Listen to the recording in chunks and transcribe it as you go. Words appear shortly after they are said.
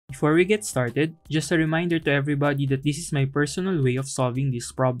Before we get started, just a reminder to everybody that this is my personal way of solving this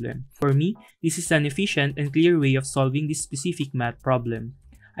problem. For me, this is an efficient and clear way of solving this specific math problem.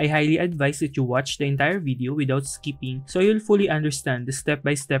 I highly advise that you watch the entire video without skipping so you'll fully understand the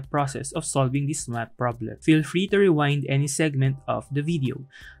step-by-step process of solving this math problem. Feel free to rewind any segment of the video.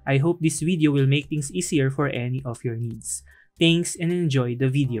 I hope this video will make things easier for any of your needs. Thanks and enjoy the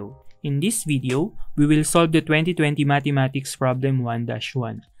video. In this video, we will solve the 2020 Mathematics Problem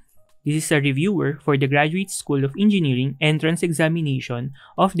 1-1. This is a reviewer for the Graduate School of Engineering entrance examination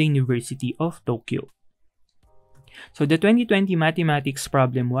of the University of Tokyo. So the 2020 Mathematics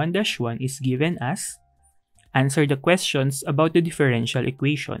Problem 1-1 is given as: answer the questions about the differential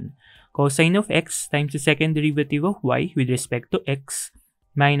equation. Cosine of x times the second derivative of y with respect to x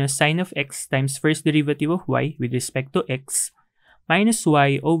minus sine of x times first derivative of y with respect to x minus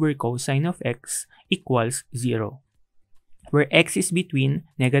y over cosine of x equals 0, where x is between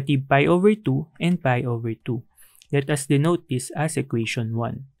negative pi over 2 and pi over 2. Let us denote this as equation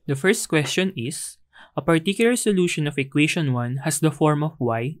 1. The first question is: a particular solution of equation 1 has the form of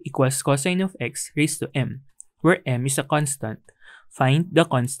y equals cosine of x raised to m, where m is a constant. Find the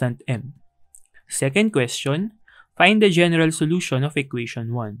constant m. Second question: find the general solution of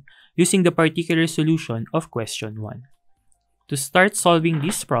equation 1 using the particular solution of question 1. To start solving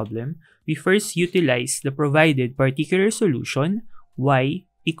this problem, we first utilize the provided particular solution y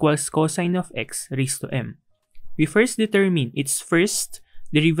equals cosine of x raised to m. We first determine its first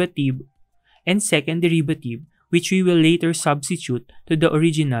derivative and second derivative, which we will later substitute to the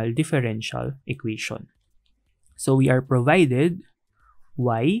original differential equation. So we are provided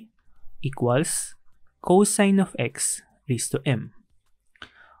y equals cosine of x raised to m.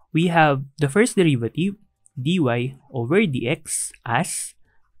 We have the first derivative dy over dx as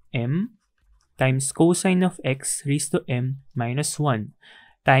m times cosine of x raised to m minus 1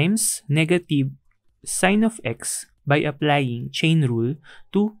 times negative sine of x by applying chain rule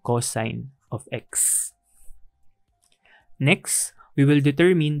to cosine of x. Next, we will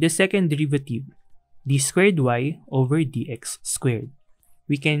determine the second derivative, d squared y over dx squared.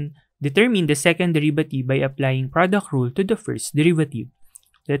 We can determine the second derivative by applying product rule to the first derivative.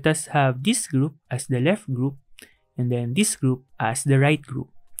 Let us have this group as the left group and then this group as the right group.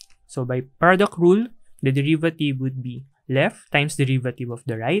 So by product rule, the derivative would be left times the derivative of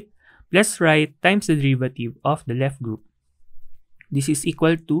the right plus right times the derivative of the left group. This is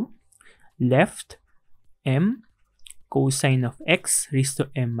equal to left m cosine of x raised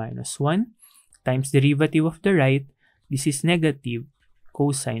to m minus 1 times derivative of the right, this is negative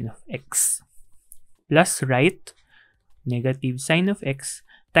cosine of x, plus right negative sine of x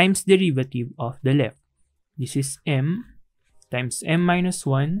times derivative of the left. This is m times m minus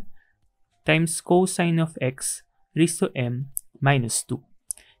 1 times cosine of x raised to m minus 2.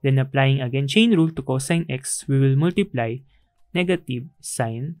 Then applying again chain rule to cosine x, we will multiply negative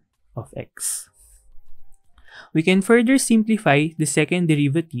sine of x. We can further simplify the second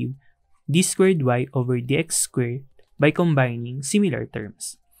derivative d squared y over dx squared by combining similar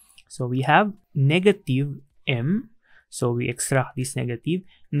terms. So we have negative m, so we extract this negative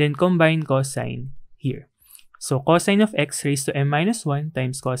and then combine cosine here. So cosine of x raised to m minus 1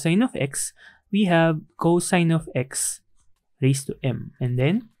 times cosine of x, we have cosine of x raised to m. And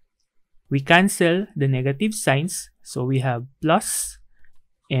then we cancel the negative signs, so we have plus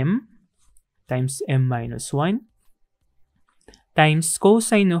m times m minus 1 times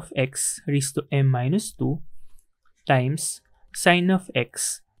cosine of x raised to m minus 2 times sine of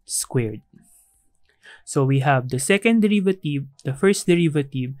x squared. So we have the second derivative, the first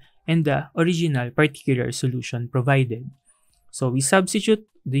derivative, and the original particular solution provided. So we substitute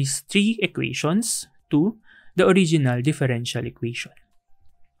these three equations to the original differential equation.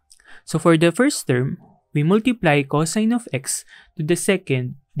 So for the first term, we multiply cosine of x to the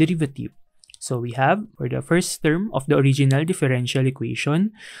second derivative. So we have, for the first term of the original differential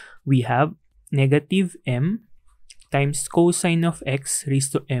equation, we have negative m times cosine of x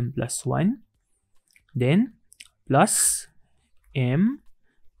raised to m plus 1, then plus m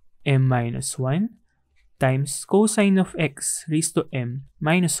minus 1 times cosine of x raised to m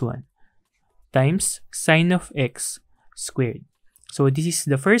minus 1 times sine of x squared. So this is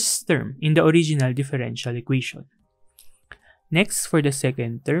the first term in the original differential equation. Next, for the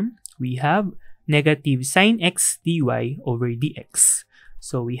second term, we have negative sine x dy over dx.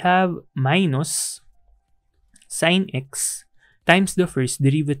 So we have minus sine x times the first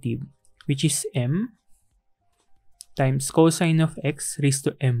derivative, which is m times cosine of x raised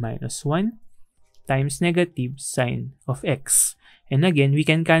to m minus 1 times negative sine of x. And again, we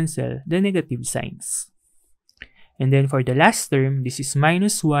can cancel the negative signs. And then for the last term, this is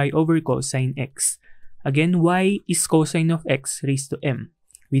minus y over cosine x. Again, y is cosine of x raised to m.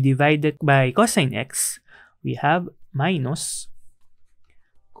 We divide that by cosine x. We have minus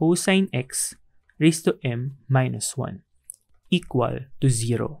cosine x raised to m minus 1 equal to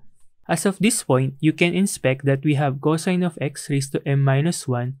 0. As of this point, you can inspect that we have cosine of x raised to m minus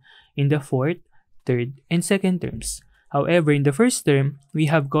 1 in the fourth, third, and second terms. However, in the first term, we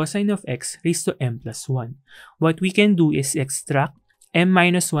have cosine of x raised to m plus 1. What we can do is extract m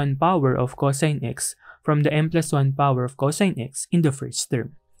minus 1 power of cosine x from the m plus 1 power of cosine x in the first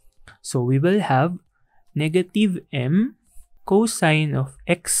term. So we will have negative m cosine of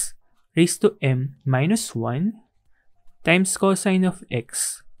x raised to m minus 1 times cosine of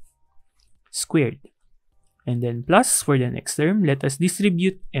x squared. And then plus for the next term, let us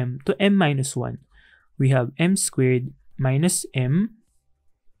distribute m to m minus 1. We have m squared minus m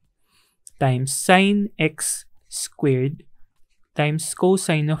times sine x squared times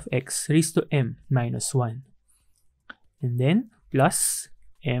cosine of x raised to m minus 1. And then plus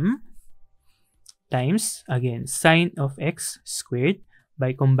m times, again, sine of x squared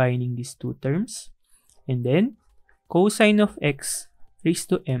by combining these two terms. And then cosine of x raised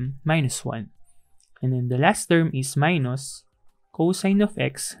to m minus 1. And then the last term is minus cosine of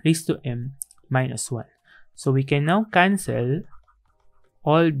x raised to m minus 1. So we can now cancel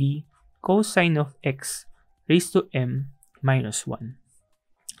all the cosine of x raised to m minus 1.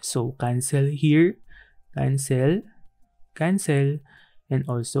 So cancel here, cancel, cancel, and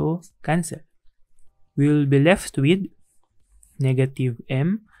also cancel. We will be left with negative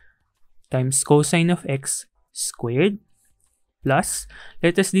m times cosine of x squared plus,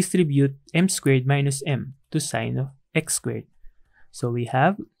 let us distribute m squared minus m to sine of x squared. So we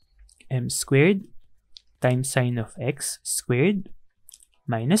have m squared times sine of x squared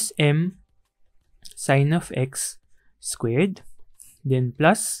minus m sine of x squared, then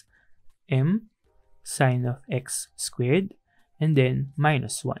plus m sine of x squared, and then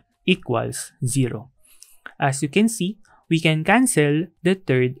minus 1 equals 0. As you can see, we can cancel the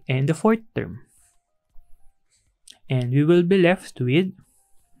third and the fourth term. And we will be left with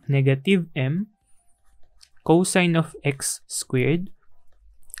negative m cosine of x squared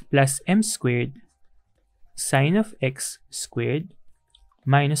plus m squared sine of x squared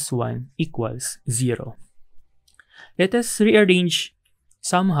minus 1 equals 0. Let us rearrange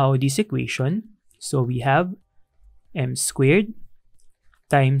somehow this equation. So we have m squared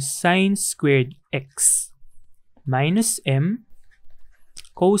times sine squared x minus m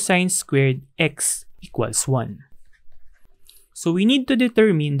cosine squared x equals 1. So we need to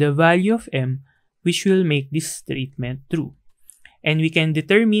determine the value of m which will make this statement true. And we can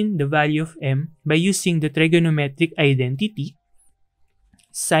determine the value of m by using the trigonometric identity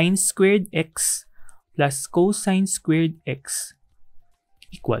sine squared x plus cosine squared x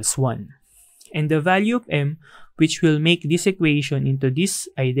equals 1. And the value of m which will make this equation into this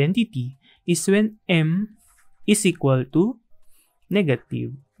identity is when m is equal to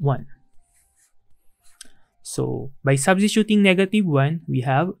negative 1. So by substituting negative 1, we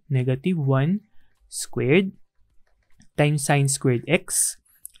have negative 1 squared times sine squared x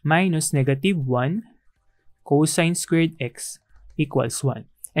minus negative 1 cosine squared x equals 1.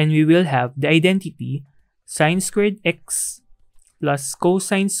 And we will have the identity sine squared x plus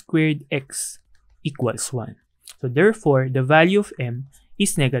cosine squared x equals 1. So therefore, the value of m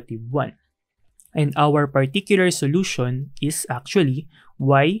is negative 1. And our particular solution is actually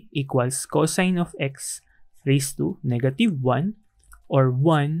y equals cosine of x raised to negative 1, or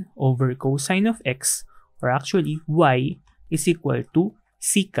 1 over cosine of x, or actually y is equal to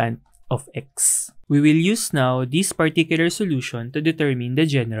secant of x. We will use now this particular solution to determine the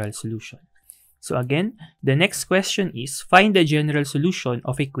general solution. So again, the next question is find the general solution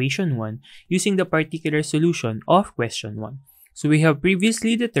of equation 1 using the particular solution of question 1. So we have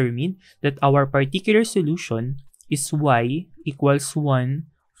previously determined that our particular solution is y equals 1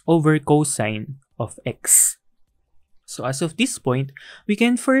 over cosine of x. So as of this point, we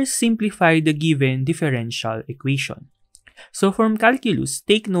can first simplify the given differential equation. So from calculus,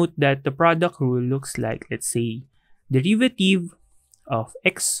 take note that the product rule looks like, let's say, derivative of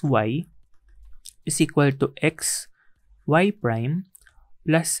xy is equal to xy prime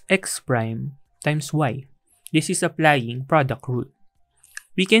plus x prime times y. This is applying product rule.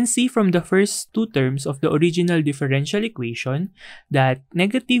 We can see from the first two terms of the original differential equation that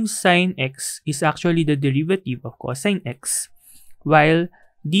negative sine x is actually the derivative of cosine x, while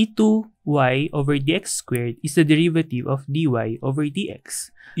d2y over dx squared is the derivative of dy over dx.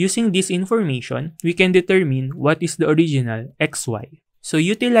 Using this information, we can determine what is the original xy. So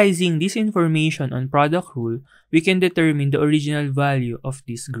utilizing this information on product rule, we can determine the original value of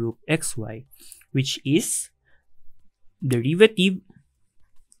this group xy, which is derivative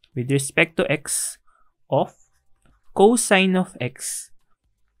with respect to x of cosine of x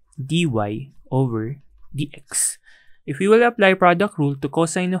dy over dx. If we will apply product rule to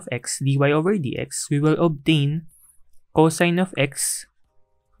cosine of x dy over dx, we will obtain cosine of x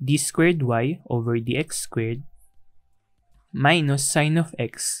d squared y over dx squared minus sine of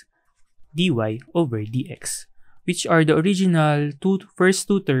x dy over dx, which are the original first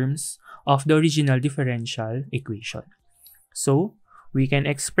two terms of the original differential equation. So, we can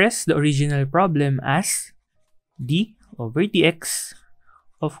express the original problem as d over dx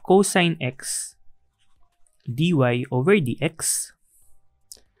of cosine x dy over dx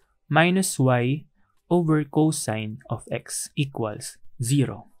minus y over cosine of x equals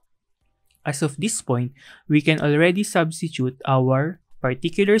 0. As of this point, we can already substitute our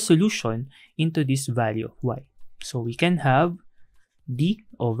particular solution into this value of y. So we can have d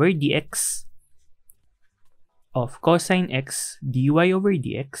over dx of cosine x dy over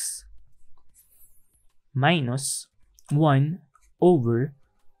dx minus 1 over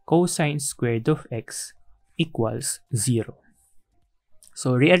cosine squared of x equals 0.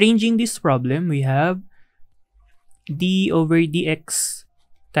 So rearranging this problem, we have d over dx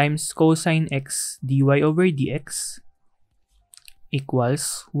times cosine x dy over dx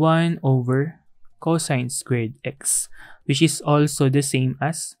equals 1 over cosine squared x, which is also the same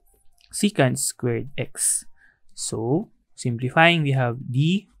as secant squared x. So, simplifying, we have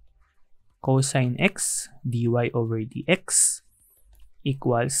d cosine x dy over dx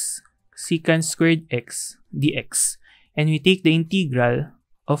equals secant squared x dx. And we take the integral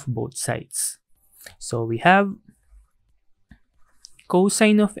of both sides. So, we have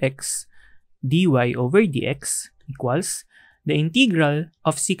cosine of x dy over dx equals the integral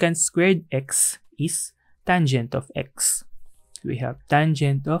of secant squared x is tangent of x. We have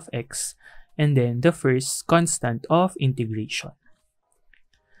tangent of x and then the first constant of integration.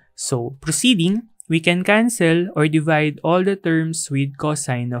 So proceeding, we can cancel or divide all the terms with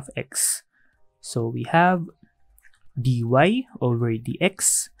cosine of x. So we have dy over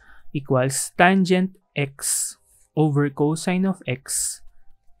dx equals tangent x over cosine of x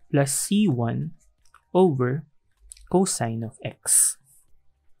plus c1 over cosine of x.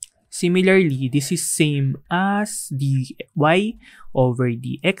 Similarly, this is same as dy over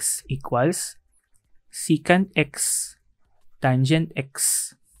dx equals secant x tangent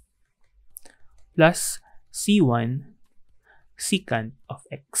x plus c1 secant of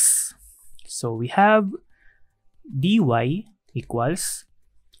x. So we have dy equals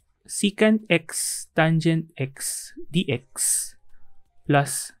secant x tangent x dx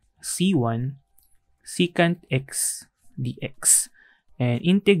plus c1 secant x dx and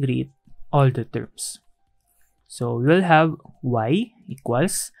integrate all the terms. So we will have y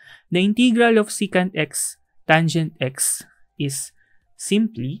equals the integral of secant x tangent x is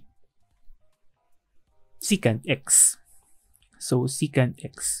simply secant x. So secant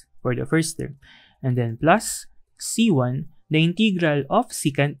x for the first term, and then plus c1, the integral of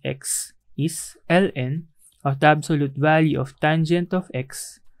secant x is ln of the absolute value of tangent of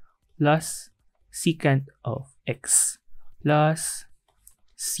x plus secant of x plus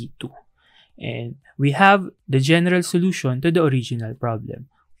c2. And we have the general solution to the original problem.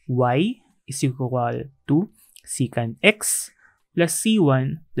 Y is equal to secant x plus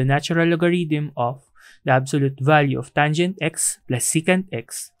c1, the natural logarithm of the absolute value of tangent x plus secant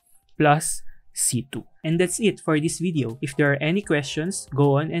x plus c2. And that's it for this video. If there are any questions,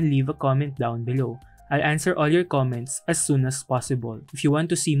 go on and leave a comment down below. I'll answer all your comments as soon as possible. If you want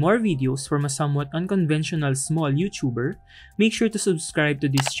to see more videos from a somewhat unconventional small YouTuber, make sure to subscribe to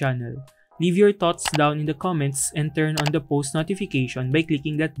this channel. Leave your thoughts down in the comments and turn on the post notification by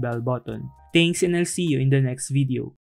clicking that bell button. Thanks, and I'll see you in the next video.